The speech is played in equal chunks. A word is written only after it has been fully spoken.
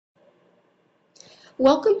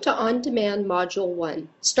Welcome to On Demand Module 1.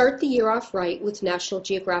 Start the year off right with National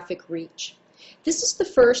Geographic Reach. This is the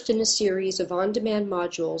first in a series of on-demand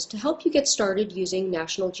modules to help you get started using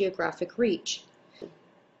National Geographic Reach.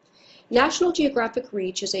 National Geographic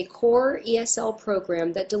Reach is a core ESL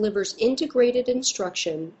program that delivers integrated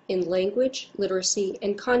instruction in language, literacy,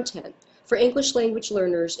 and content for English language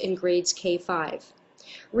learners in grades K-5.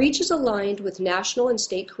 Reach is aligned with national and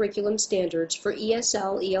state curriculum standards for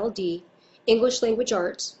ESL, ELD, English Language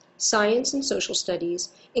Arts, Science and Social Studies,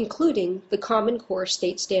 including the Common Core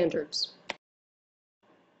state standards.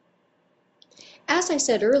 As I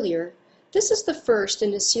said earlier, this is the first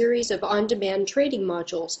in a series of on-demand training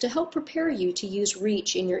modules to help prepare you to use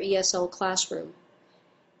Reach in your ESL classroom.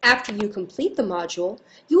 After you complete the module,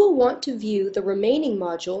 you will want to view the remaining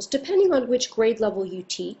modules depending on which grade level you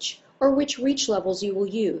teach or which Reach levels you will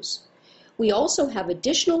use. We also have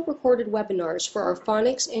additional recorded webinars for our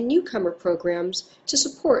phonics and newcomer programs to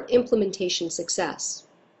support implementation success.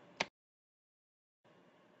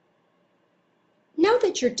 Now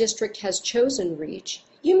that your district has chosen Reach,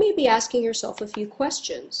 you may be asking yourself a few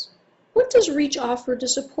questions. What does Reach offer to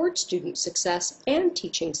support student success and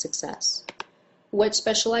teaching success? What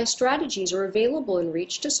specialized strategies are available in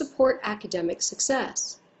Reach to support academic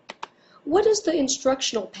success? What is the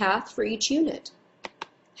instructional path for each unit?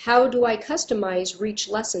 How do I customize Reach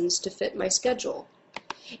lessons to fit my schedule?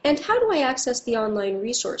 And how do I access the online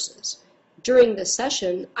resources? During this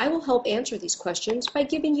session, I will help answer these questions by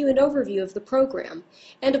giving you an overview of the program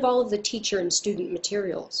and of all of the teacher and student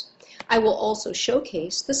materials. I will also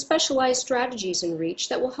showcase the specialized strategies in Reach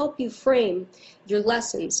that will help you frame your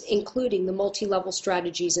lessons, including the multi-level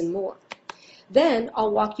strategies and more. Then I'll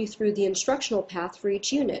walk you through the instructional path for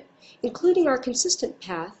each unit, including our consistent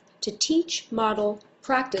path to teach, model,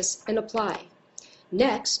 practice, and apply.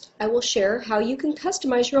 Next, I will share how you can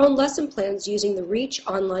customize your own lesson plans using the Reach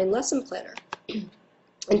Online Lesson Planner.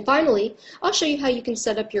 And finally, I'll show you how you can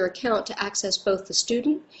set up your account to access both the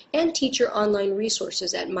student and teacher online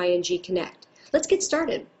resources at MyNG Connect. Let's get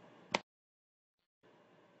started.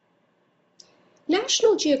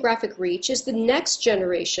 National Geographic Reach is the next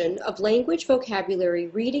generation of language, vocabulary,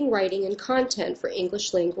 reading, writing, and content for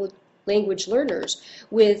English language learners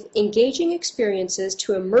with engaging experiences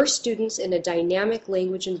to immerse students in a dynamic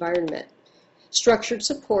language environment, structured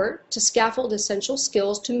support to scaffold essential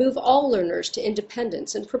skills to move all learners to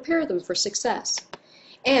independence and prepare them for success,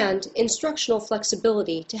 and instructional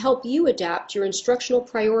flexibility to help you adapt your instructional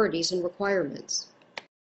priorities and requirements.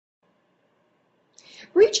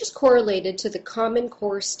 Reach is correlated to the Common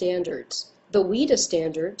Core standards, the WIDA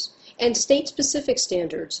standards, and state-specific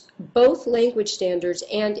standards, both language standards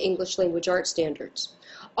and English Language Arts standards.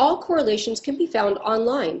 All correlations can be found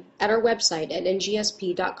online at our website at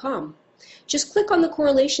ngsp.com. Just click on the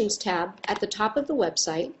Correlations tab at the top of the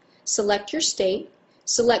website, select your state,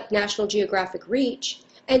 select National Geographic Reach,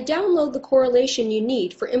 and download the correlation you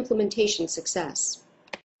need for implementation success.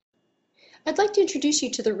 I'd like to introduce you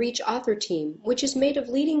to the Reach author team, which is made of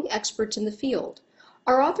leading experts in the field.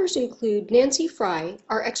 Our authors include Nancy Fry,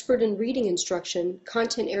 our expert in reading instruction,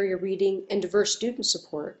 content area reading, and diverse student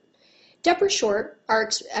support; Deborah Short, our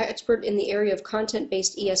expert in the area of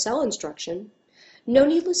content-based ESL instruction;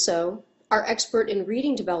 Noni Lasso, our expert in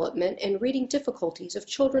reading development and reading difficulties of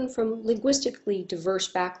children from linguistically diverse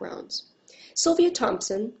backgrounds; Sylvia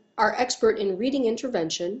Thompson, our expert in reading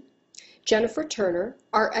intervention; Jennifer Turner,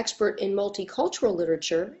 our expert in multicultural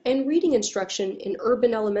literature and reading instruction in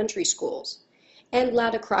urban elementary schools; and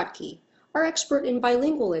Lada Krotke, our expert in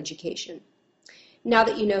bilingual education. Now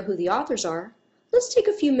that you know who the authors are, let's take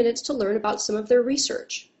a few minutes to learn about some of their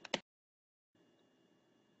research.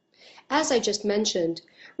 As I just mentioned,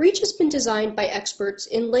 Reach has been designed by experts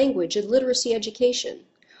in language and literacy education.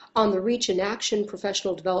 On the Reach in Action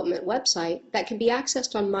professional development website that can be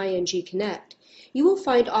accessed on MyNG Connect, you will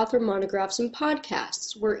find author monographs and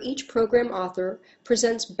podcasts where each program author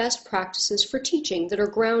presents best practices for teaching that are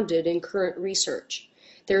grounded in current research.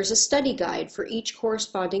 There is a study guide for each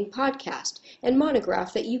corresponding podcast and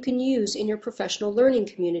monograph that you can use in your professional learning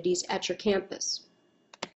communities at your campus.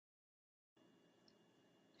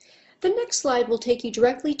 The next slide will take you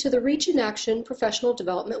directly to the Reach in Action professional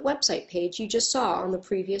development website page you just saw on the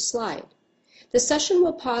previous slide. The session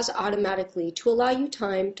will pause automatically to allow you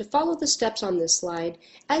time to follow the steps on this slide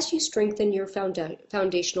as you strengthen your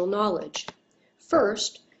foundational knowledge.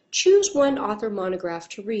 First, choose one author monograph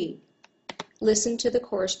to read. Listen to the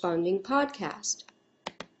corresponding podcast.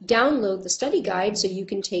 Download the study guide so you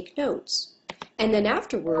can take notes. And then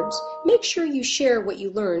afterwards, make sure you share what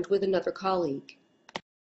you learned with another colleague.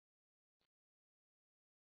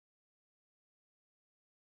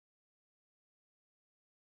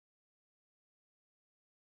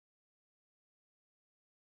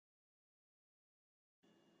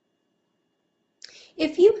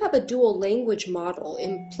 If you have a dual language model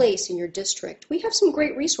in place in your district, we have some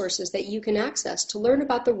great resources that you can access to learn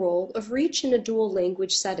about the role of REACH in a dual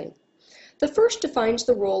language setting. The first defines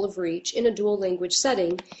the role of REACH in a dual language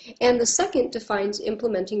setting, and the second defines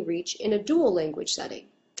implementing REACH in a dual language setting.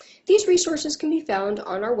 These resources can be found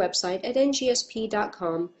on our website at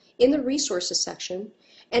ngsp.com in the Resources section,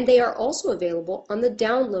 and they are also available on the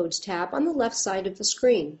Downloads tab on the left side of the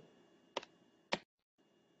screen.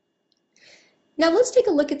 Now let's take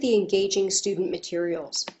a look at the engaging student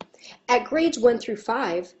materials. At grades 1 through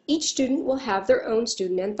 5, each student will have their own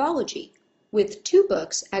student anthology, with 2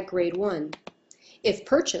 books at grade 1. If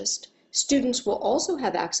purchased, students will also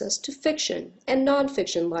have access to fiction and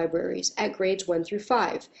nonfiction libraries at grades 1 through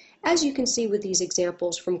 5, as you can see with these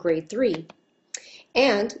examples from grade 3,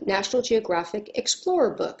 and National Geographic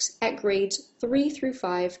Explorer books at grades 3 through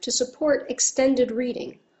 5 to support extended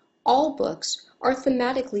reading. All books are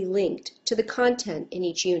thematically linked to the content in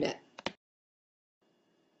each unit.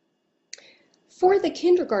 For the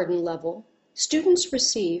kindergarten level, students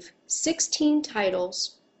receive 16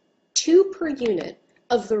 titles, 2 per unit,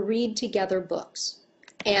 of the Read Together books,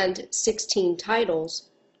 and 16 titles,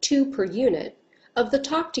 2 per unit, of the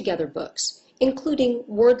Talk Together books, including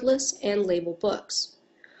wordless and label books.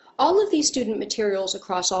 All of these student materials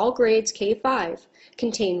across all grades K-5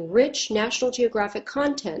 contain rich National Geographic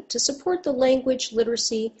content to support the language,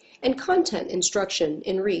 literacy, and content instruction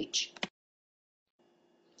in REACH.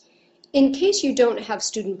 In case you don't have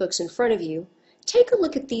student books in front of you, take a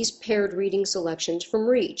look at these paired reading selections from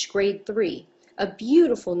REACH, grade 3, a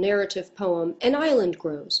beautiful narrative poem, An Island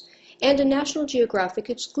Grows, and a National Geographic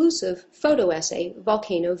exclusive photo essay,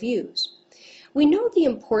 Volcano Views. We know the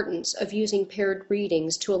importance of using paired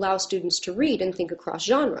readings to allow students to read and think across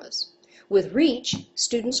genres. With REACH,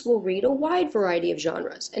 students will read a wide variety of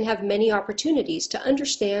genres and have many opportunities to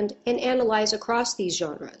understand and analyze across these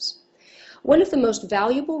genres. One of the most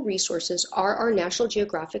valuable resources are our National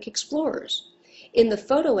Geographic Explorers. In the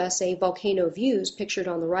photo essay Volcano Views pictured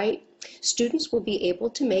on the right, students will be able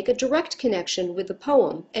to make a direct connection with the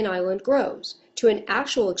poem An Island Grows to an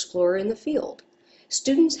actual explorer in the field.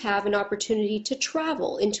 Students have an opportunity to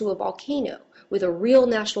travel into a volcano with a real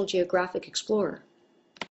National Geographic explorer.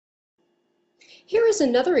 Here is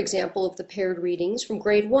another example of the paired readings from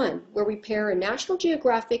grade 1, where we pair a National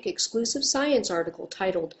Geographic exclusive science article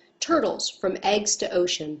titled Turtles from Eggs to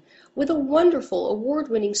Ocean with a wonderful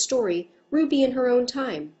award-winning story, Ruby in Her Own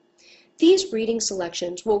Time. These reading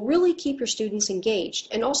selections will really keep your students engaged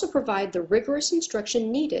and also provide the rigorous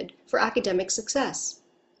instruction needed for academic success.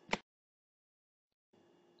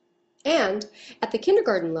 And at the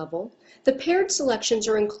kindergarten level, the paired selections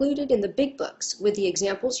are included in the big books with the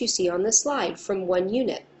examples you see on this slide from one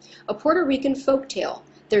unit. A Puerto Rican folktale,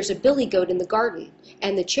 There's a Billy Goat in the Garden,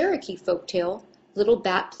 and the Cherokee folktale, Little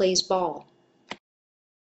Bat Plays Ball.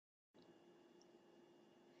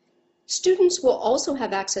 Students will also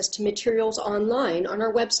have access to materials online on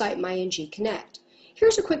our website MyNG Connect.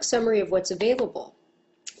 Here's a quick summary of what's available.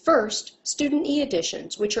 First, student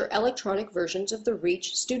e-editions, which are electronic versions of the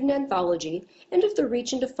REACH Student Anthology and of the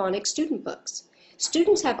REACH into Phonics student books.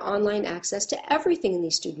 Students have online access to everything in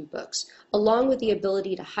these student books, along with the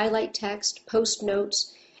ability to highlight text, post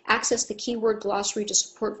notes, access the keyword glossary to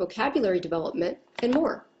support vocabulary development, and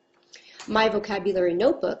more. My Vocabulary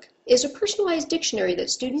Notebook is a personalized dictionary that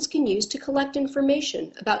students can use to collect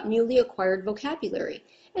information about newly acquired vocabulary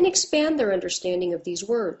and expand their understanding of these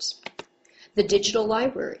words. The digital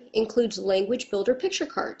library includes Language Builder picture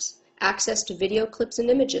cards, access to video clips and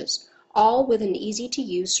images, all with an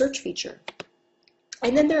easy-to-use search feature.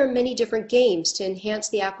 And then there are many different games to enhance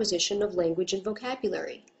the acquisition of language and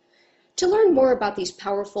vocabulary. To learn more about these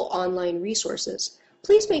powerful online resources,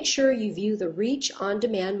 please make sure you view the REACH On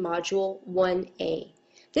Demand Module 1A.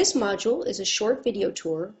 This module is a short video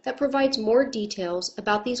tour that provides more details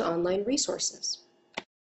about these online resources.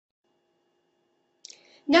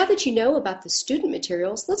 Now that you know about the student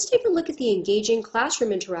materials, let's take a look at the engaging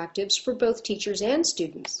classroom interactives for both teachers and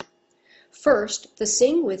students. First, the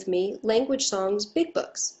Sing With Me Language Songs Big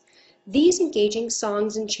Books. These engaging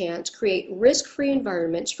songs and chants create risk-free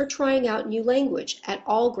environments for trying out new language at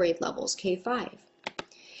all grade levels K-5.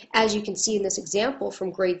 As you can see in this example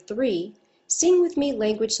from grade 3, Sing With Me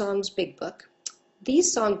Language Songs Big Book.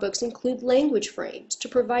 These songbooks include language frames to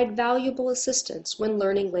provide valuable assistance when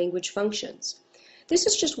learning language functions. This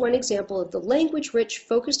is just one example of the language-rich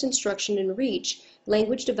focused instruction in REACH,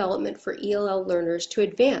 language development for ELL learners to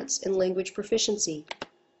advance in language proficiency.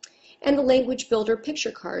 And the Language Builder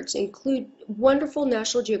picture cards include wonderful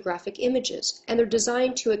National Geographic images, and they're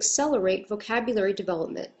designed to accelerate vocabulary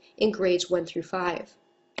development in grades 1 through 5.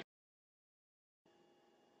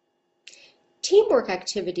 Teamwork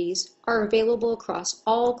activities are available across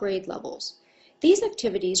all grade levels. These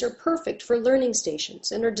activities are perfect for learning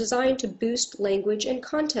stations and are designed to boost language and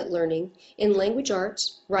content learning in language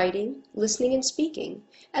arts, writing, listening and speaking,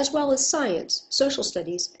 as well as science, social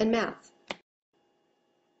studies, and math.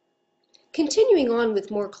 Continuing on with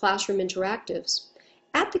more classroom interactives,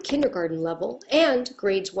 at the kindergarten level and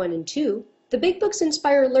grades 1 and 2, the Big Books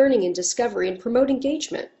inspire learning and discovery and promote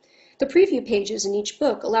engagement. The preview pages in each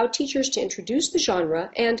book allow teachers to introduce the genre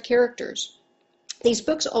and characters. These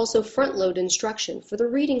books also front-load instruction for the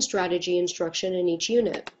reading strategy instruction in each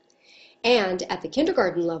unit. And at the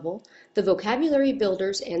kindergarten level, the Vocabulary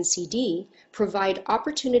Builders and CD provide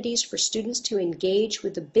opportunities for students to engage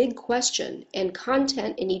with the big question and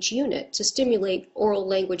content in each unit to stimulate oral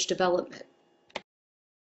language development.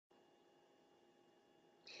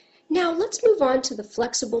 Now let's move on to the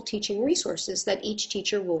flexible teaching resources that each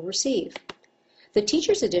teacher will receive. The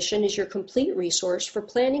Teacher's Edition is your complete resource for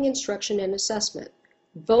planning, instruction, and assessment.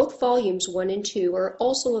 Both volumes 1 and 2 are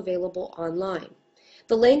also available online.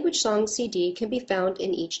 The Language Songs CD can be found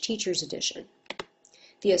in each Teacher's Edition.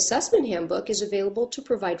 The Assessment Handbook is available to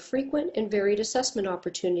provide frequent and varied assessment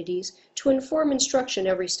opportunities to inform instruction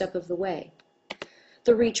every step of the way.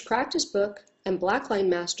 The REACH Practice Book and Blackline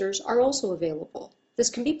Masters are also available. This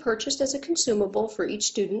can be purchased as a consumable for each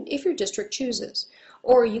student if your district chooses,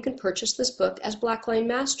 or you can purchase this book as Blackline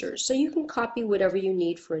Masters so you can copy whatever you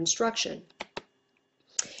need for instruction.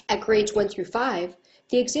 At grades 1 through 5,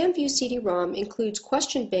 the ExamView CD-ROM includes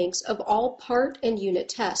question banks of all part and unit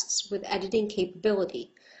tests with editing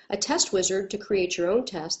capability, a test wizard to create your own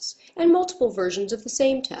tests, and multiple versions of the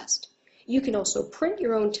same test. You can also print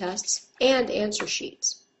your own tests and answer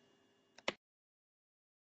sheets.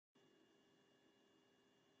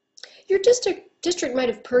 Your district might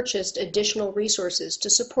have purchased additional resources to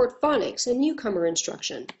support phonics and newcomer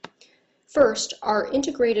instruction. First, our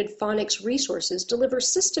integrated phonics resources deliver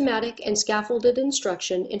systematic and scaffolded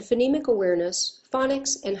instruction in phonemic awareness,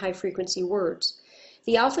 phonics, and high-frequency words.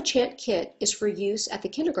 The Alpha Chant Kit is for use at the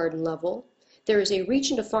kindergarten level. There is a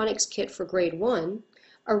Reach into Phonics Kit for grade 1,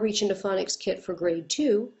 a Reach into Phonics Kit for grade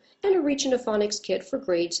 2, and a Reach into Phonics Kit for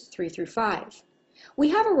grades 3 through 5. We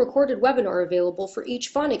have a recorded webinar available for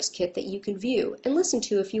each phonics kit that you can view and listen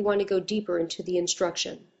to if you want to go deeper into the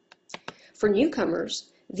instruction. For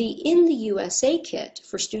newcomers, the In the USA kit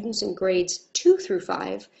for students in grades 2 through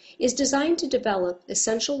 5 is designed to develop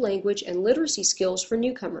essential language and literacy skills for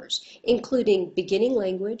newcomers, including beginning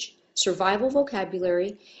language, survival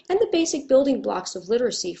vocabulary, and the basic building blocks of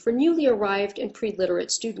literacy for newly arrived and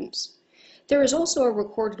pre-literate students. There is also a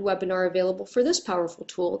recorded webinar available for this powerful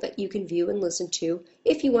tool that you can view and listen to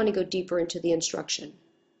if you want to go deeper into the instruction.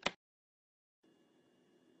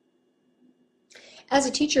 As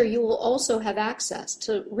a teacher, you will also have access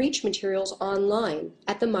to REACH materials online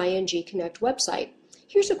at the MyNG Connect website.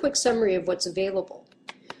 Here's a quick summary of what's available.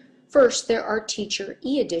 First, there are teacher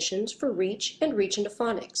e-editions for REACH and Reach into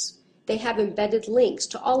Phonics. They have embedded links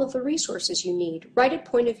to all of the resources you need right at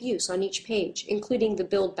point of use on each page, including the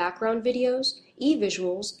build background videos,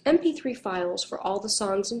 e-visuals, MP3 files for all the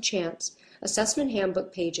songs and chants, assessment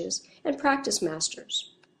handbook pages, and practice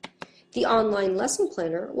masters. The online lesson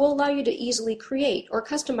planner will allow you to easily create or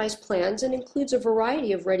customize plans and includes a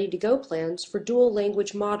variety of ready-to-go plans for dual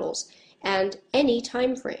language models and any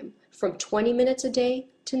time frame, from 20 minutes a day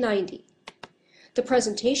to 90. The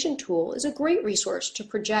presentation tool is a great resource to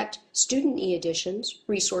project student e-editions,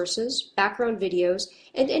 resources, background videos,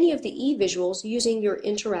 and any of the e-visuals using your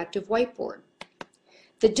interactive whiteboard.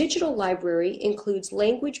 The digital library includes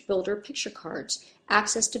Language Builder picture cards,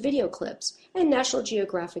 access to video clips, and National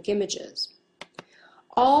Geographic images.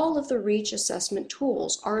 All of the REACH assessment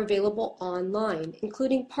tools are available online,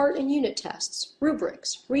 including part and unit tests,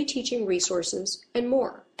 rubrics, reteaching resources, and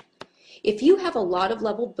more. If you have a lot of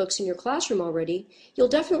leveled books in your classroom already, you'll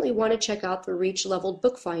definitely want to check out the REACH Leveled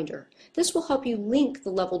Book Finder. This will help you link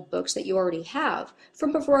the leveled books that you already have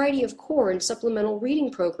from a variety of core and supplemental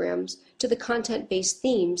reading programs to the content-based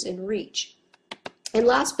themes in REACH. And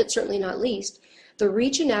last but certainly not least, the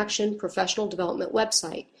REACH in Action Professional Development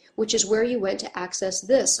website, which is where you went to access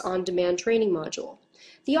this on-demand training module.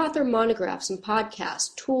 The author monographs and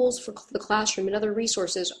podcasts, tools for the classroom, and other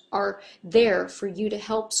resources are there for you to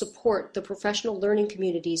help support the professional learning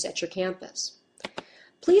communities at your campus.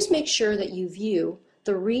 Please make sure that you view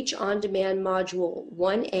the REACH On-Demand Module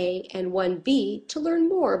 1A and 1B to learn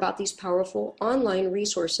more about these powerful online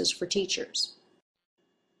resources for teachers.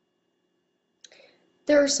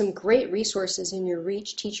 There are some great resources in your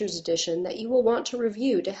REACH Teacher's Edition that you will want to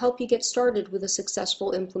review to help you get started with a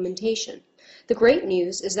successful implementation. The great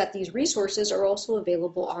news is that these resources are also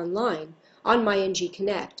available online, on MyNG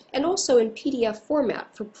Connect and also in PDF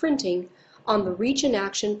format for printing on the Reach in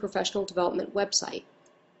Action Professional Development website.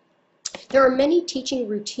 There are many teaching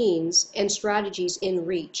routines and strategies in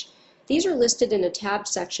Reach. These are listed in a tab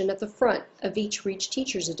section at the front of each Reach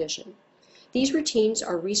Teachers Edition. These routines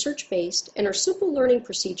are research-based and are simple learning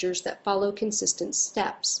procedures that follow consistent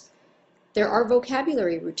steps. There are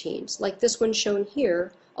vocabulary routines, like this one shown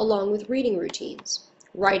here, along with reading routines.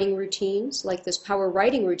 Writing routines, like this power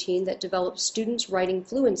writing routine that develops students' writing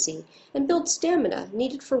fluency and builds stamina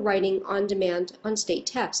needed for writing on demand on state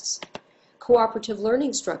tests. Cooperative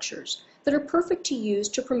learning structures that are perfect to use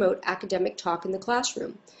to promote academic talk in the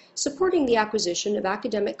classroom, supporting the acquisition of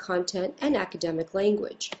academic content and academic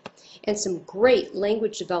language. And some great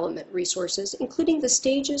language development resources, including the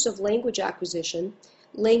stages of language acquisition,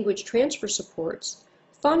 language transfer supports,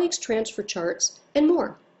 phonics transfer charts, and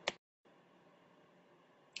more.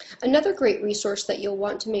 Another great resource that you'll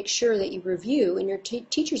want to make sure that you review in your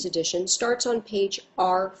Teacher's Edition starts on page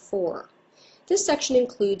R4. This section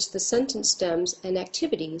includes the sentence stems and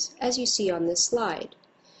activities, as you see on this slide.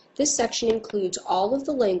 This section includes all of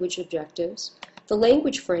the language objectives, the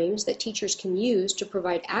language frames that teachers can use to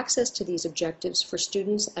provide access to these objectives for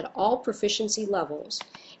students at all proficiency levels,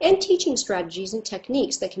 and teaching strategies and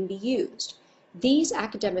techniques that can be used. These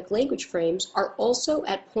academic language frames are also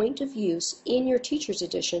at point of use in your Teacher's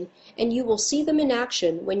Edition, and you will see them in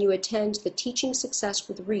action when you attend the Teaching Success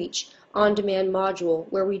with Reach on-demand module,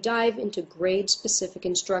 where we dive into grade-specific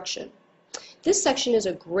instruction. This section is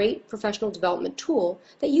a great professional development tool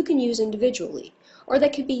that you can use individually, or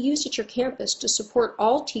that could be used at your campus to support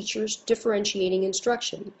all teachers differentiating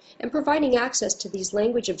instruction and providing access to these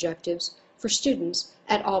language objectives for students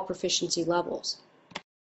at all proficiency levels.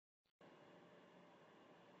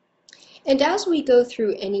 And as we go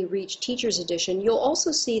through any Reach Teacher's Edition, you'll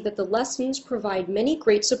also see that the lessons provide many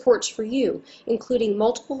great supports for you, including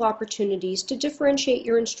multiple opportunities to differentiate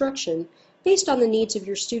your instruction based on the needs of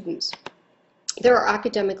your students. There are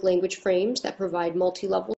academic language frames that provide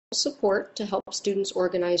multi-level support to help students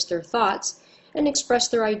organize their thoughts and express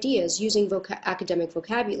their ideas using academic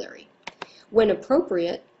vocabulary. When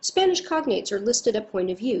appropriate, Spanish cognates are listed at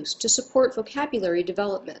point of use to support vocabulary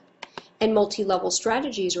development. And multi-level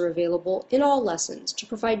strategies are available in all lessons to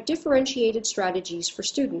provide differentiated strategies for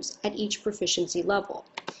students at each proficiency level.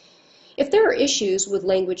 If there are issues with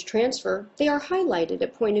language transfer, they are highlighted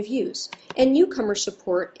at point of use, and newcomer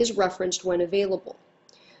support is referenced when available.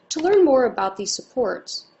 To learn more about these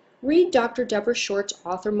supports, read Dr. Deborah Short's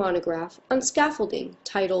author monograph on scaffolding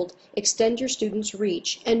titled "Extend Your Students'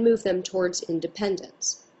 Reach and Move Them Towards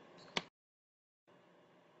Independence."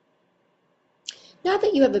 Now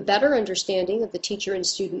that you have a better understanding of the teacher and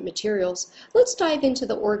student materials, let's dive into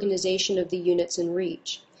the organization of the units in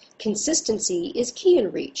Reach. Consistency is key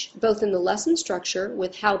in Reach, both in the lesson structure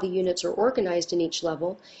with how the units are organized in each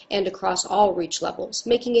level and across all Reach levels,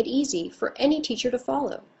 making it easy for any teacher to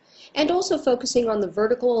follow, and also focusing on the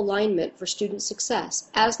vertical alignment for student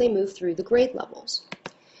success as they move through the grade levels.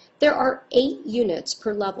 There are 8 units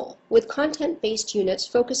per level, with content-based units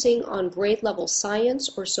focusing on grade level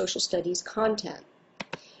science or social studies content.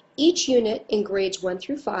 Each unit in grades 1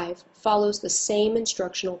 through 5 follows the same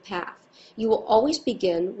instructional path. You will always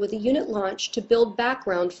begin with a unit launch to build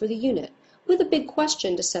background for the unit, with a big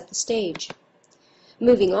question to set the stage.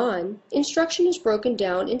 Moving on, instruction is broken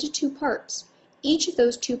down into 2 parts. Each of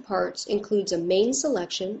those 2 parts includes a main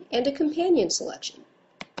selection and a companion selection.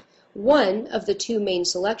 One of the 2 main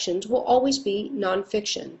selections will always be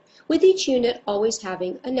nonfiction, with each unit always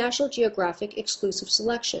having a National Geographic exclusive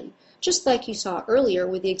selection, just like you saw earlier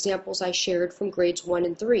with the examples I shared from grades 1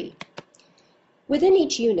 and 3. Within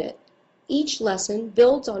each unit, each lesson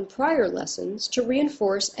builds on prior lessons to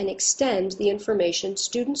reinforce and extend the information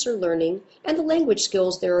students are learning and the language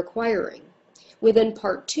skills they're acquiring. Within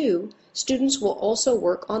Part 2, students will also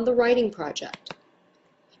work on the writing project.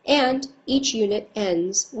 And each unit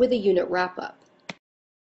ends with a unit wrap-up.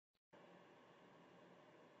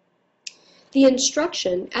 The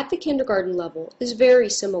instruction at the kindergarten level is very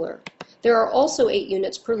similar. There are also 8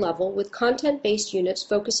 units per level, with content-based units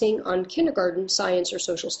focusing on kindergarten science or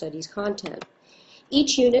social studies content.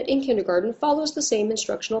 Each unit in kindergarten follows the same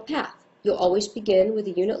instructional path. You'll always begin with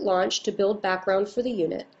a unit launch to build background for the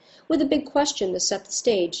unit, with a big question to set the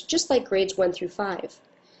stage, just like grades 1 through 5.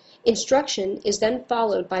 Instruction is then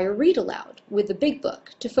followed by a read aloud with the big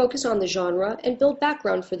book to focus on the genre and build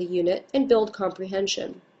background for the unit and build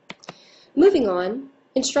comprehension. Moving on,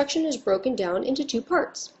 instruction is broken down into 2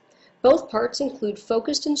 parts. Both parts include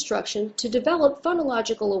focused instruction to develop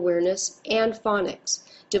phonological awareness and phonics,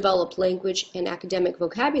 develop language and academic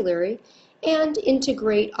vocabulary, and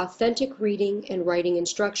integrate authentic reading and writing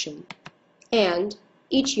instruction. And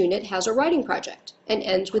each unit has a writing project and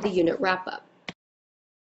ends with a unit wrap-up.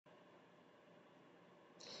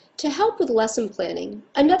 To help with lesson planning,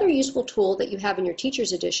 another useful tool that you have in your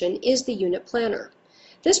Teacher's Edition is the Unit Planner.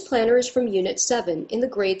 This planner is from Unit 7 in the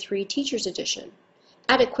Grade 3 Teacher's Edition.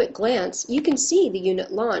 At a quick glance, you can see the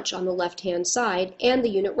unit launch on the left-hand side and the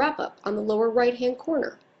unit wrap-up on the lower right-hand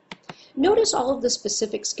corner. Notice all of the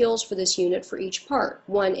specific skills for this unit for each part,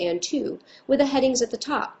 1 and 2, with the headings at the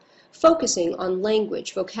top, focusing on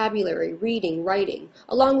language, vocabulary, reading, writing,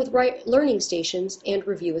 along with learning stations and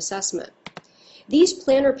review assessment. These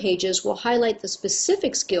planner pages will highlight the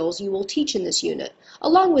specific skills you will teach in this unit,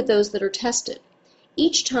 along with those that are tested.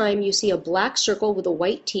 Each time you see a black circle with a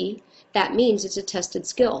white T, that means it's a tested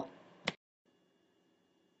skill.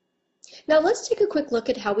 Now let's take a quick look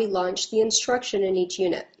at how we launch the instruction in each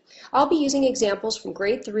unit. I'll be using examples from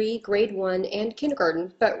Grade 3, Grade 1, and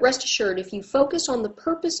Kindergarten, but rest assured if you focus on the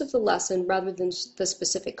purpose of the lesson rather than the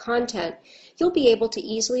specific content, you'll be able to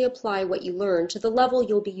easily apply what you learn to the level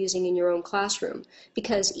you'll be using in your own classroom,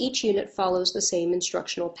 because each unit follows the same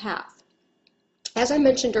instructional path. As I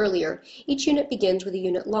mentioned earlier, each unit begins with a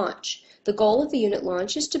unit launch. The goal of the unit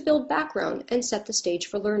launch is to build background and set the stage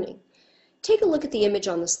for learning. Take a look at the image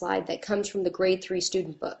on the slide that comes from the Grade 3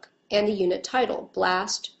 student book and the unit title,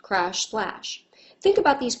 Blast, Crash, Splash. Think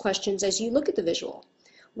about these questions as you look at the visual.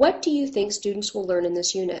 What do you think students will learn in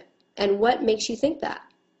this unit? And what makes you think that?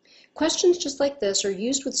 Questions just like this are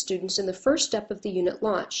used with students in the first step of the unit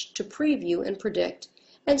launch to preview and predict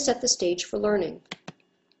and set the stage for learning.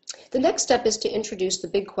 The next step is to introduce the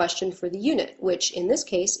big question for the unit, which in this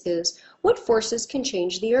case is, what forces can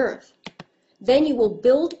change the Earth? Then you will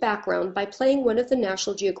build background by playing one of the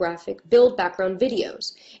National Geographic Build Background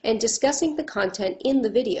videos and discussing the content in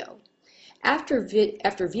the video. After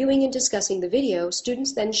viewing and discussing the video,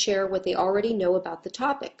 students then share what they already know about the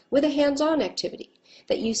topic with a hands-on activity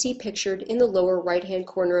that you see pictured in the lower right-hand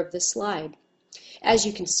corner of this slide. As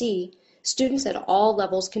you can see, students at all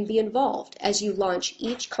levels can be involved as you launch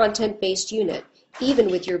each content-based unit,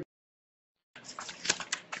 even with your.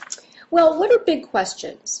 Well, what are big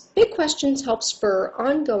questions? Big questions help spur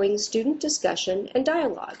ongoing student discussion and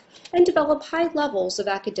dialogue and develop high levels of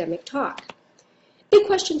academic talk. Big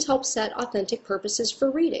questions help set authentic purposes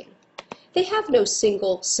for reading. They have no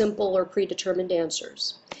single, simple, or predetermined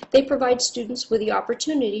answers. They provide students with the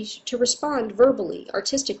opportunity to respond verbally,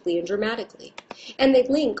 artistically, and dramatically, and they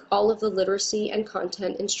link all of the literacy and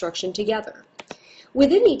content instruction together.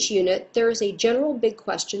 Within each unit, there is a general big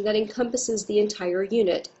question that encompasses the entire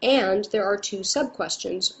unit, and there are 2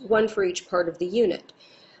 sub-questions, one for each part of the unit.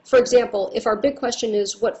 For example, if our big question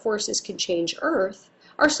is what forces can change Earth,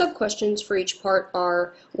 our sub-questions for each part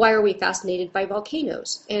are why are we fascinated by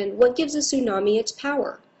volcanoes, and what gives a tsunami its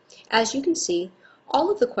power? As you can see, all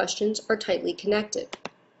of the questions are tightly connected.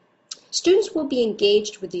 Students will be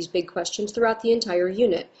engaged with these big questions throughout the entire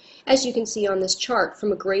unit, as you can see on this chart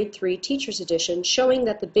from a Grade 3 Teacher's Edition showing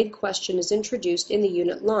that the big question is introduced in the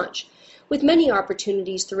unit launch, with many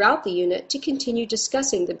opportunities throughout the unit to continue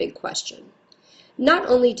discussing the big question. Not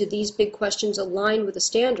only do these big questions align with the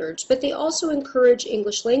standards, but they also encourage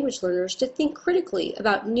English language learners to think critically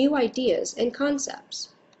about new ideas and concepts.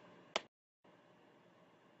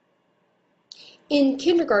 In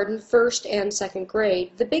kindergarten, 1st and 2nd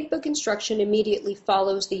grade, the Big Book instruction immediately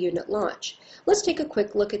follows the unit launch. Let's take a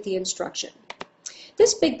quick look at the instruction.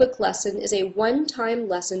 This Big Book lesson is a one-time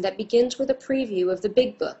lesson that begins with a preview of the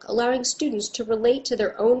Big Book, allowing students to relate to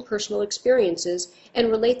their own personal experiences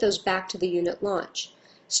and relate those back to the unit launch.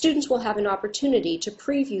 Students will have an opportunity to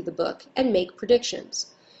preview the book and make predictions.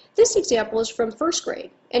 This example is from 1st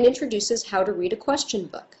grade and introduces how to read a question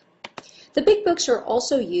book. The big books are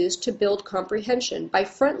also used to build comprehension by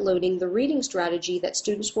front-loading the reading strategy that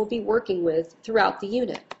students will be working with throughout the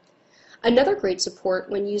unit. Another great support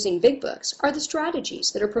when using big books are the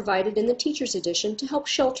strategies that are provided in the Teacher's Edition to help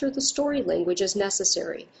shelter the story language as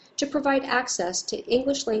necessary to provide access to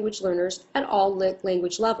English language learners at all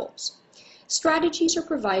language levels. Strategies are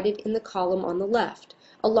provided in the column on the left,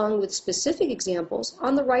 along with specific examples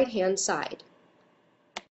on the right-hand side.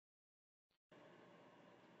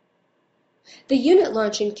 The unit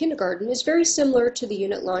launch in kindergarten is very similar to the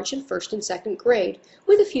unit launch in 1st and 2nd grade,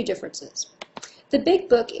 with a few differences. The Big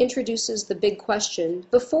Book introduces the big question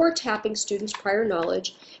before tapping students' prior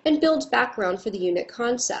knowledge and builds background for the unit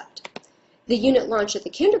concept. The unit launch at the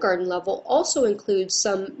kindergarten level also includes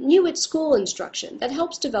some new at school instruction that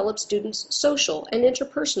helps develop students' social and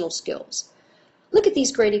interpersonal skills. Look at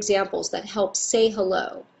these great examples that help say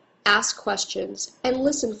hello, ask questions, and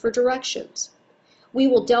listen for directions. We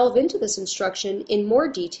will delve into this instruction in more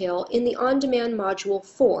detail in the On-Demand Module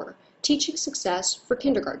 4, Teaching Success for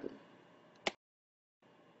Kindergarten.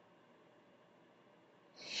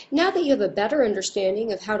 Now that you have a better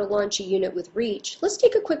understanding of how to launch a unit with REACH, let's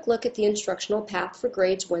take a quick look at the instructional path for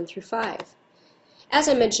grades 1 through 5. As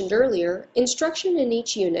I mentioned earlier, instruction in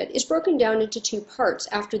each unit is broken down into two parts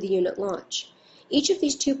after the unit launch. Each of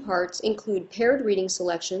these two parts include paired reading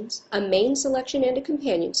selections, a main selection, and a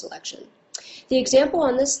companion selection. The example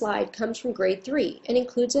on this slide comes from grade 3 and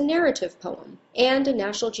includes a narrative poem and a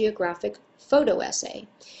National Geographic photo essay.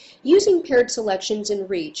 Using paired selections in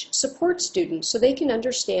REACH supports students so they can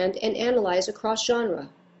understand and analyze across genre.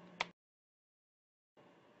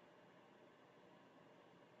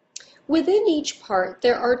 Within each part,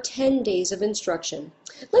 there are 10 days of instruction.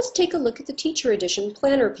 Let's take a look at the Teacher Edition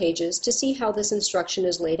planner pages to see how this instruction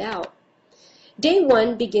is laid out. Day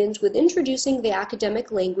 1 begins with introducing the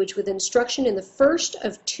academic language with instruction in the first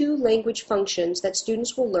of 2 language functions that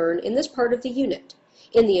students will learn in this part of the unit.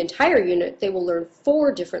 In the entire unit, they will learn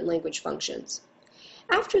 4 different language functions.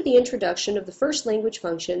 After the introduction of the first language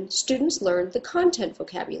function, students learn the content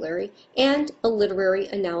vocabulary and a literary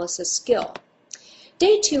analysis skill.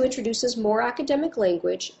 Day 2 introduces more academic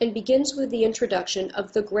language and begins with the introduction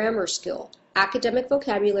of the grammar skill, academic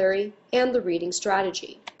vocabulary, and the reading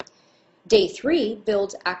strategy. Day 3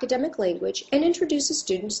 builds academic language and introduces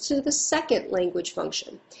students to the second language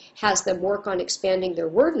function, has them work on expanding their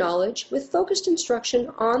word knowledge with focused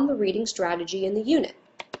instruction on the reading strategy in the unit.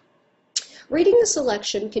 Reading the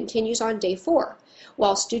selection continues on Day 4,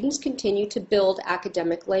 while students continue to build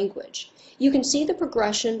academic language. You can see the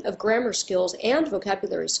progression of grammar skills and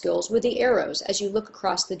vocabulary skills with the arrows as you look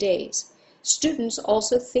across the days. Students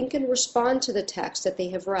also think and respond to the text that they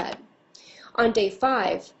have read. On Day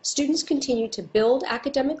 5, students continue to build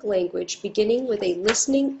academic language beginning with a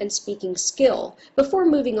listening and speaking skill before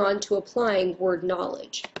moving on to applying word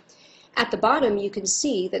knowledge. At the bottom, you can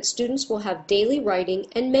see that students will have daily writing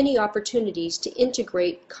and many opportunities to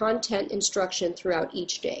integrate content instruction throughout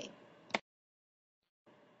each day.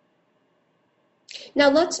 Now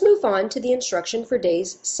let's move on to the instruction for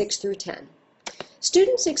days 6 through 10.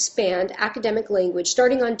 Students expand academic language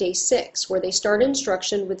starting on Day 6, where they start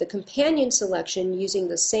instruction with the companion selection using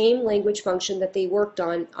the same language function that they worked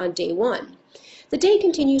on Day 1. The day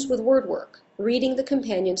continues with word work, reading the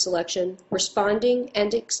companion selection, responding,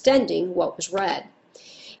 and extending what was read.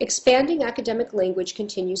 Expanding academic language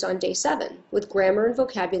continues on Day 7 with grammar and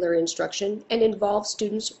vocabulary instruction and involves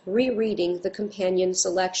students rereading the companion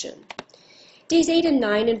selection. Days 8 and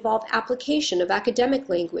 9 involve application of academic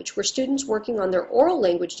language, where students working on their oral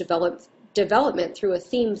language development through a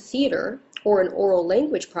themed theater or an oral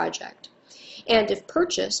language project. And if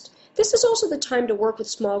purchased, this is also the time to work with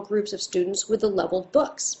small groups of students with the leveled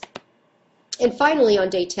books. And finally, on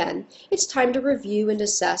Day 10, it's time to review and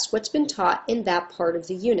assess what's been taught in that part of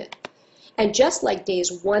the unit. And just like days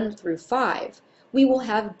 1 through 5, we will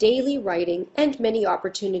have daily writing and many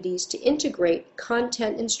opportunities to integrate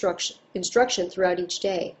content instruction throughout each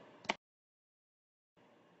day.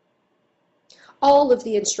 All of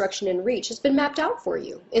the instruction in REACH has been mapped out for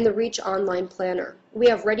you in the REACH Online Planner. We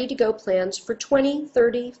have ready-to-go plans for 20,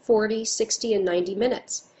 30, 40, 60, and 90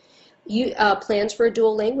 minutes. Plans for a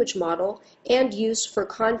dual language model and use for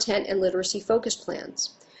content and literacy focus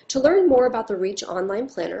plans. To learn more about the REACH Online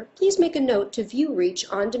Planner, please make a note to view REACH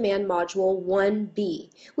On-Demand Module 1B,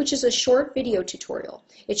 which is a short video tutorial.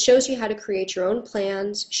 It shows you how to create your own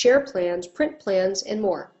plans, share plans, print plans, and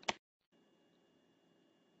more.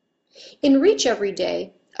 In REACH Every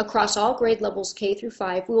Day, across all grade levels K through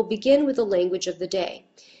 5, we will begin with the language of the day.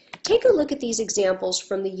 Take a look at these examples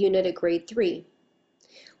from the unit at grade 3.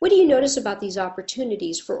 What do you notice about these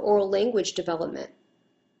opportunities for oral language development?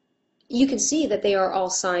 You can see that they are all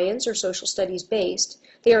science or social studies based.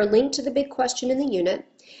 They are linked to the big question in the unit.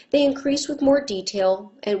 They increase with more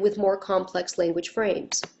detail and with more complex language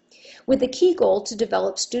frames, with the key goal to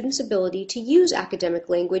develop students' ability to use academic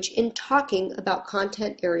language in talking about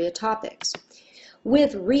content area topics.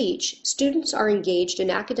 With REACH, students are engaged in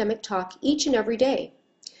academic talk each and every day.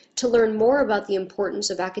 To learn more about the importance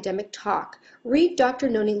of academic talk, read Dr.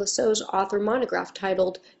 Noni Lasso's author monograph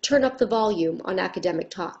titled Turn Up the Volume on Academic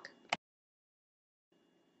Talk.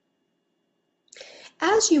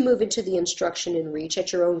 As you move into the instruction in REACH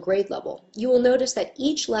at your own grade level, you will notice that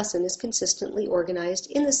each lesson is consistently organized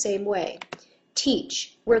in the same way.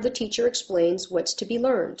 Teach, where the teacher explains what's to be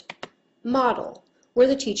learned. Model, where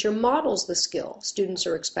the teacher models the skill students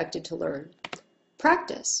are expected to learn.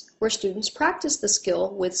 Practice, where students practice the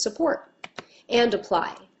skill with support. And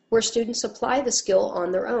apply, where students apply the skill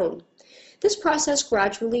on their own. This process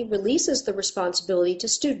gradually releases the responsibility to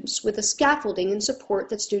students with the scaffolding and support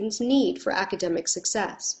that students need for academic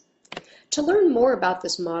success. To learn more about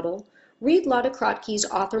this model, read Lotte Krottke's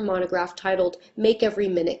author monograph titled Make Every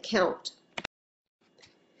Minute Count.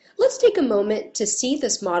 Let's take a moment to see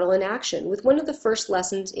this model in action with one of the first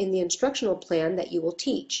lessons in the instructional plan that you will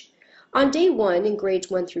teach. On day 1 in grades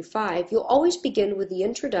 1 through 5, you'll always begin with the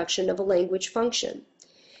introduction of a language function.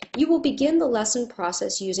 You will begin the lesson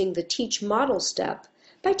process using the Teach Model step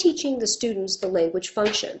by teaching the students the language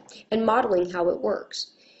function and modeling how it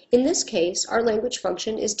works. In this case, our language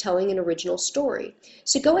function is telling an original story,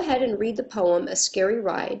 so go ahead and read the poem A Scary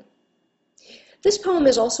Ride. This poem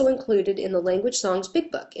is also included in the Language Songs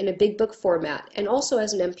Big Book in a Big Book format and also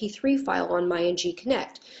as an MP3 file on MyNG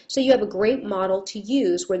Connect, so you have a great model to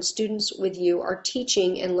use when students with you are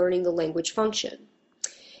teaching and learning the language function.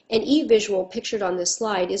 An e-visual pictured on this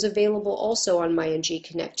slide is available also on MyNG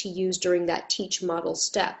Connect to use during that Teach Model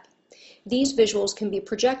step. These visuals can be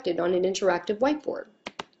projected on an interactive whiteboard.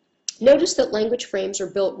 Notice that language frames are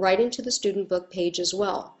built right into the student book page as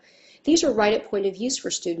well. These are right at point of use for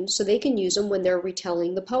students so they can use them when they're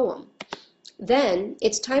retelling the poem. Then,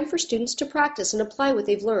 it's time for students to practice and apply what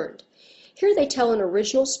they've learned. Here they tell an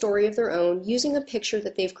original story of their own using a picture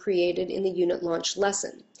that they've created in the unit launch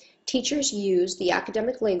lesson. Teachers use the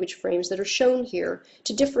academic language frames that are shown here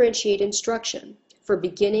to differentiate instruction for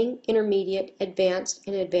beginning, intermediate, advanced,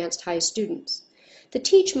 and advanced high students. The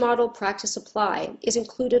Teach Model Practice Apply is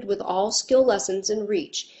included with all skill lessons in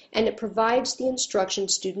REACH, and it provides the instruction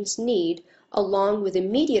students need along with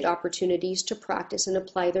immediate opportunities to practice and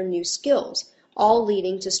apply their new skills, all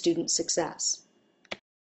leading to student success.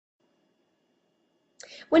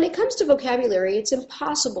 When it comes to vocabulary, it's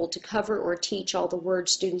impossible to cover or teach all the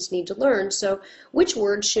words students need to learn, so which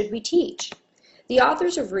words should we teach? The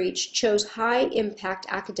authors of REACH chose high-impact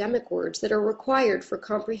academic words that are required for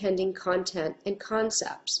comprehending content and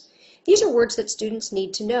concepts. These are words that students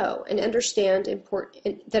need to know and understand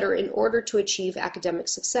that are in order to achieve academic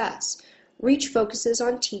success. REACH focuses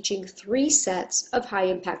on teaching 3 sets of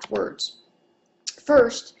high-impact words.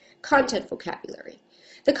 First, content vocabulary.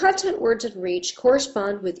 The content words in REACH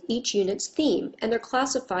correspond with each unit's theme, and they're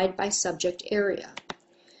classified by subject area.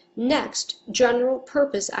 Next,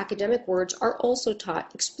 general-purpose academic words are also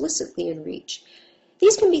taught explicitly in REACH.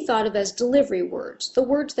 These can be thought of as delivery words, the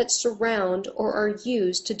words that surround or are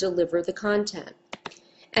used to deliver the content.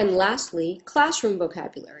 And lastly, classroom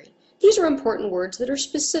vocabulary. These are important words that are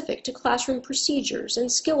specific to classroom procedures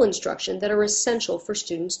and skill instruction that are essential for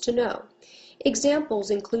students to know.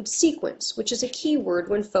 Examples include sequence, which is a key word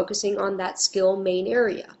when focusing on that skill main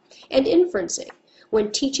area, and inferencing,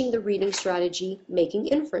 when teaching the reading strategy, making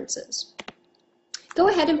inferences. Go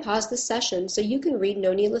ahead and pause this session so you can read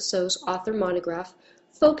Noni Lasso's author monograph,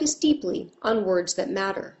 Focus Deeply on Words That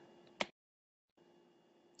Matter.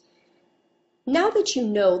 Now that you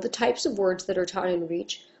know the types of words that are taught in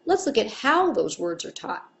REACH, let's look at how those words are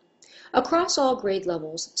taught. Across all grade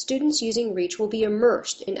levels, students using REACH will be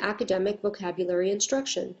immersed in academic vocabulary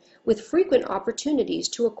instruction, with frequent opportunities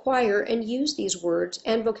to acquire and use these words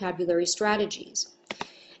and vocabulary strategies.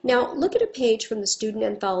 Now, look at a page from the student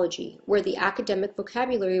anthology where the academic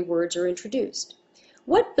vocabulary words are introduced.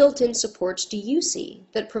 What built-in supports do you see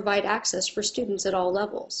that provide access for students at all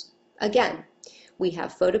levels? Again, we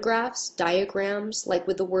have photographs, diagrams, like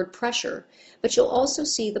with the word pressure, but you'll also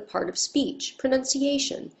see the part of speech,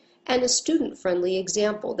 pronunciation, and a student-friendly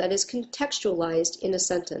example that is contextualized in a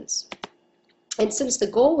sentence. And since the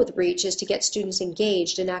goal with REACH is to get students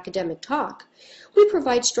engaged in academic talk, we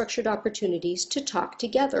provide structured opportunities to talk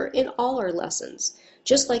together in all our lessons,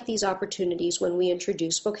 just like these opportunities when we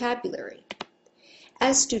introduce vocabulary.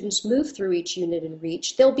 As students move through each unit in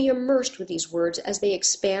REACH, they'll be immersed with these words as they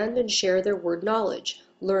expand and share their word knowledge,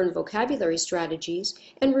 learn vocabulary strategies,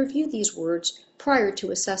 and review these words prior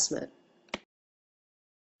to assessment.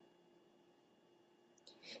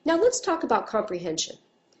 Now let's talk about comprehension.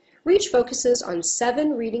 REACH focuses on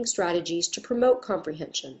 7 reading strategies to promote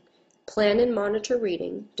comprehension. Plan and monitor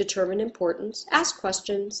reading, determine importance, ask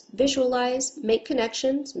questions, visualize, make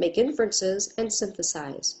connections, make inferences, and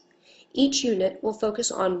synthesize. Each unit will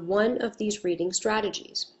focus on one of these reading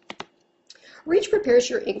strategies. REACH prepares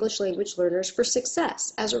your English language learners for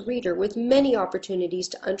success as a reader with many opportunities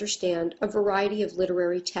to understand a variety of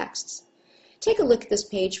literary texts. Take a look at this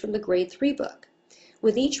page from the Grade 3 book.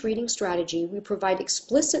 With each reading strategy, we provide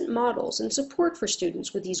explicit models and support for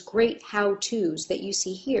students with these great how-tos that you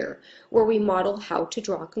see here, where we model how to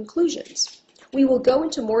draw conclusions. We will go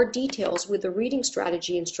into more details with the reading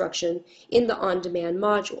strategy instruction in the on-demand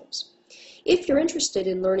modules. If you're interested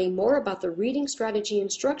in learning more about the reading strategy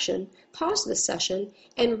instruction, pause this session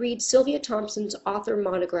and read Sylvia Thompson's author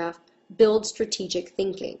monograph, Build Strategic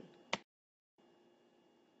Thinking.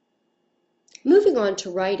 Moving on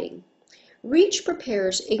to writing. REACH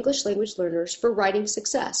prepares English language learners for writing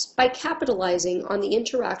success by capitalizing on the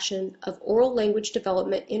interaction of oral language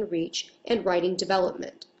development in REACH and writing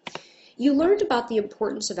development. You learned about the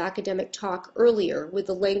importance of academic talk earlier with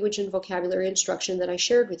the language and vocabulary instruction that I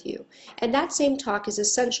shared with you, and that same talk is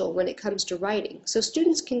essential when it comes to writing, so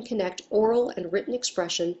students can connect oral and written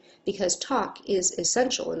expression because talk is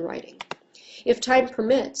essential in writing. If time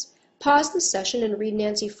permits, pause this session and read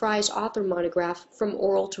Nancy Fry's author monograph, From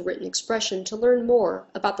Oral to Written Expression, to learn more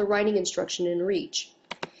about the writing instruction in REACH.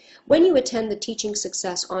 When you attend the Teaching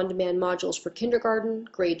Success On-Demand modules for kindergarten,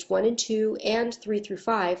 grades 1 and 2, and 3 through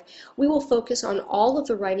 5, we will focus on all of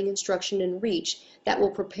the writing instruction in REACH that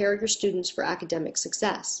will prepare your students for academic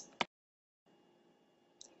success.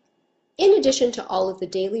 In addition to all of the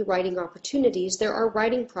daily writing opportunities, there are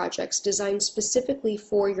writing projects designed specifically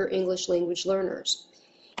for your English language learners.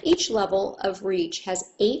 Each level of REACH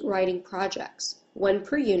has 8 writing projects, 1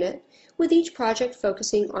 per unit, with each project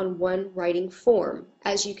focusing on one writing form,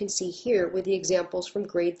 as you can see here with the examples from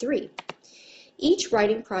grade 3. Each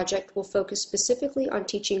writing project will focus specifically on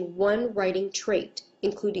teaching one writing trait,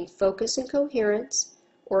 including focus and coherence,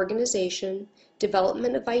 organization,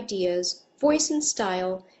 development of ideas, voice and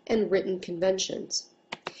style, and written conventions.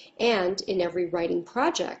 And in every writing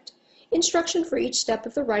project, instruction for each step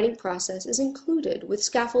of the writing process is included with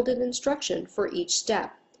scaffolded instruction for each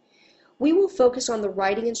step. We will focus on the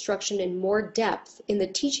writing instruction in more depth in the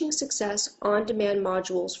Teaching Success On-Demand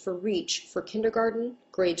modules for REACH for kindergarten,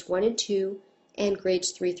 grades 1 and 2, and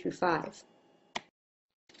grades 3 through 5.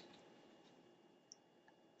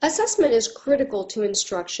 Assessment is critical to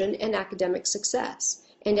instruction and academic success,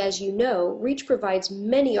 and as you know, REACH provides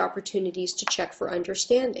many opportunities to check for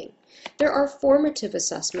understanding. There are formative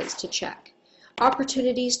assessments to check.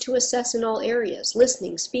 Opportunities to assess in all areas: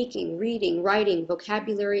 listening, speaking, reading, writing,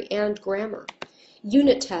 vocabulary, and grammar.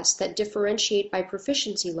 Unit tests that differentiate by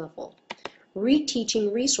proficiency level.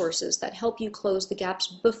 Reteaching resources that help you close the gaps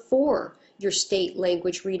before your state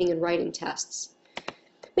language reading and writing tests.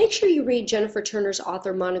 Make sure you read Jennifer Turner's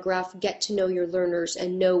author monograph, Get to Know Your Learners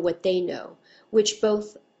and Know What They Know, which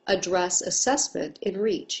both address assessment in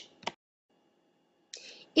REACH.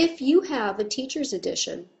 If you have a teacher's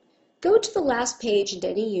edition, go to the last page in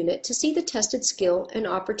any unit to see the tested skill and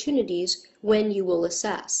opportunities when you will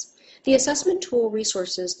assess, the assessment tool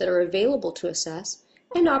resources that are available to assess,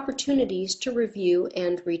 and opportunities to review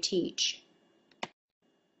and reteach.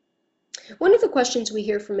 One of the questions we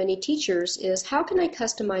hear from many teachers is, how can I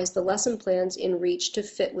customize the lesson plans in REACH to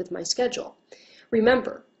fit with my schedule?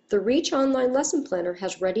 Remember, the REACH Online Lesson Planner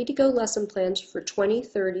has ready-to-go lesson plans for 20,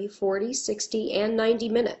 30, 40, 60, and 90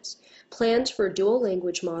 minutes, plans for a dual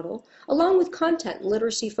language model, along with content and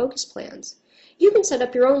literacy focus plans. You can set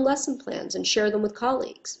up your own lesson plans and share them with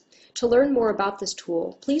colleagues. To learn more about this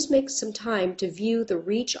tool, please make some time to view the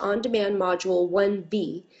REACH On-Demand Module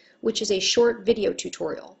 1B, which is a short video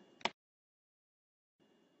tutorial.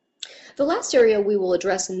 The last area we will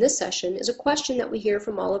address in this session is a question that we hear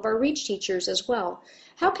from all of our REACH teachers as well.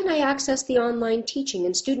 How can I access the online teaching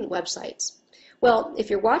and student websites? Well, if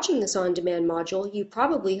you're watching this on-demand module, you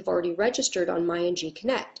probably have already registered on MyNG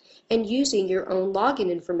Connect and using your own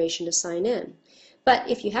login information to sign in. But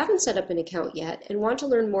if you haven't set up an account yet and want to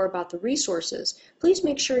learn more about the resources, please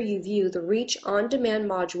make sure you view the REACH On-Demand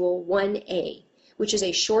Module 1A, which is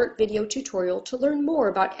a short video tutorial to learn more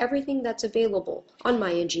about everything that's available on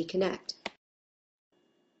MyNG Connect.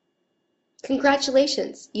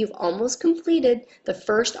 Congratulations! You've almost completed the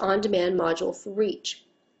first on-demand module for REACH.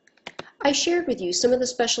 I shared with you some of the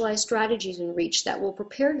specialized strategies in REACH that will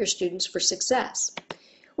prepare your students for success.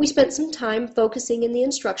 We spent some time focusing in the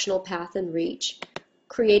instructional path in REACH,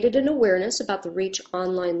 created an awareness about the REACH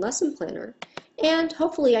Online Lesson Planner, and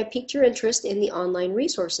hopefully I piqued your interest in the online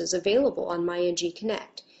resources available on MyNG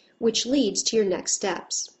Connect, which leads to your next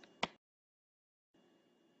steps.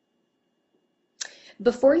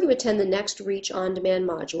 Before you attend the next REACH On-Demand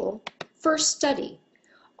module, first study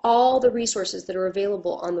all the resources that are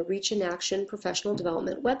available on the REACH in Action Professional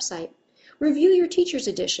Development website. Review your teacher's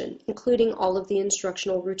edition, including all of the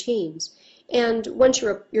instructional routines. And once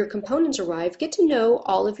your components arrive, get to know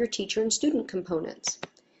all of your teacher and student components.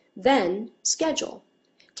 Then, schedule.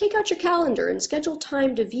 Take out your calendar and schedule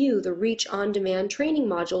time to view the REACH On-Demand training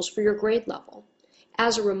modules for your grade level.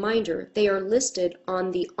 As a reminder, they are listed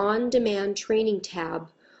on the On-Demand Training tab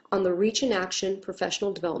on the REACH in Action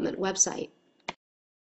Professional Development website.